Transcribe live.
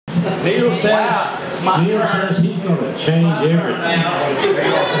Neal says, Neal says he's going to change everything.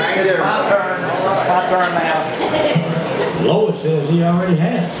 It's my turn now. Lois says he already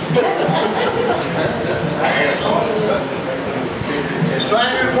has. It's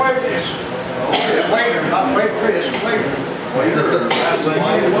trying to work this. Waiter, not waitress, waiter. Waiter. That's a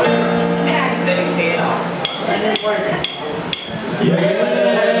Then he's head off.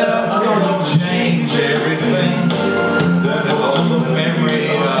 Yeah, I'm gonna change everything. That holds a memory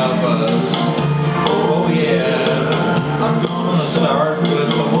of us. Oh yeah, I'm gonna start with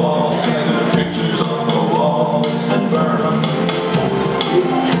the walls, take the pictures on the walls and burn them.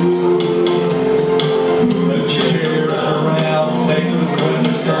 The chairs around, take the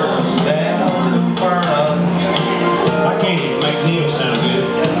window curtains down and burn them. I can't even make Neal sound good.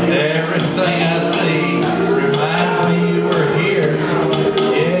 Everything I see reminds me you were here.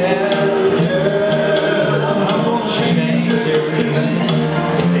 Yeah, I'm gonna change everything.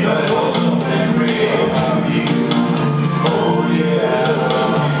 That holds a memory of you. Oh yeah.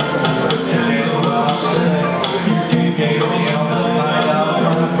 And what I said, you gave me on the night of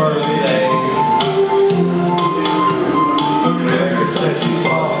my birthday. The records that you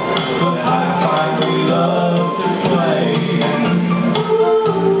bought, the hi-fi we love to play.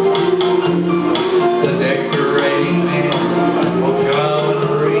 The decorating man will come and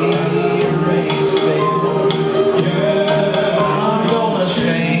rearrange them. Yeah, I'm gonna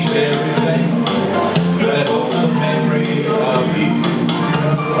change everything that holds a memory of you.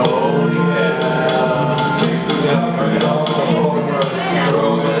 Oh yeah, take the cover off the floor,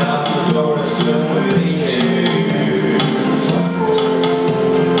 throw it out the door, it's filled with years.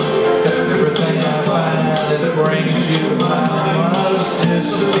 Everything I find that brings you to mind must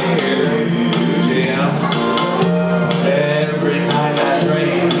disappear, Jim. Every night I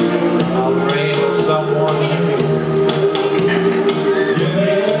dream, I'll dream of someone new.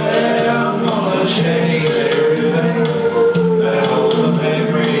 Yeah, I'm gonna change everything that holds a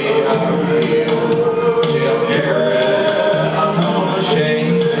memory of you, Jim Garrett. I'm gonna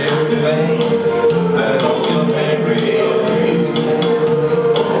change everything that holds a memory of you.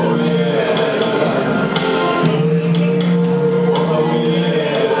 Oh yeah. Oh yeah.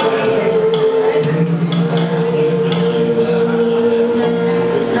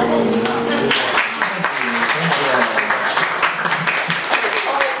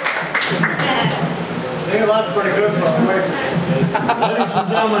 Neal, that's pretty good for a waiter. Ladies and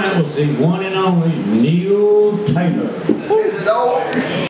gentlemen, that was the one and only Neal Taylor. Is it old?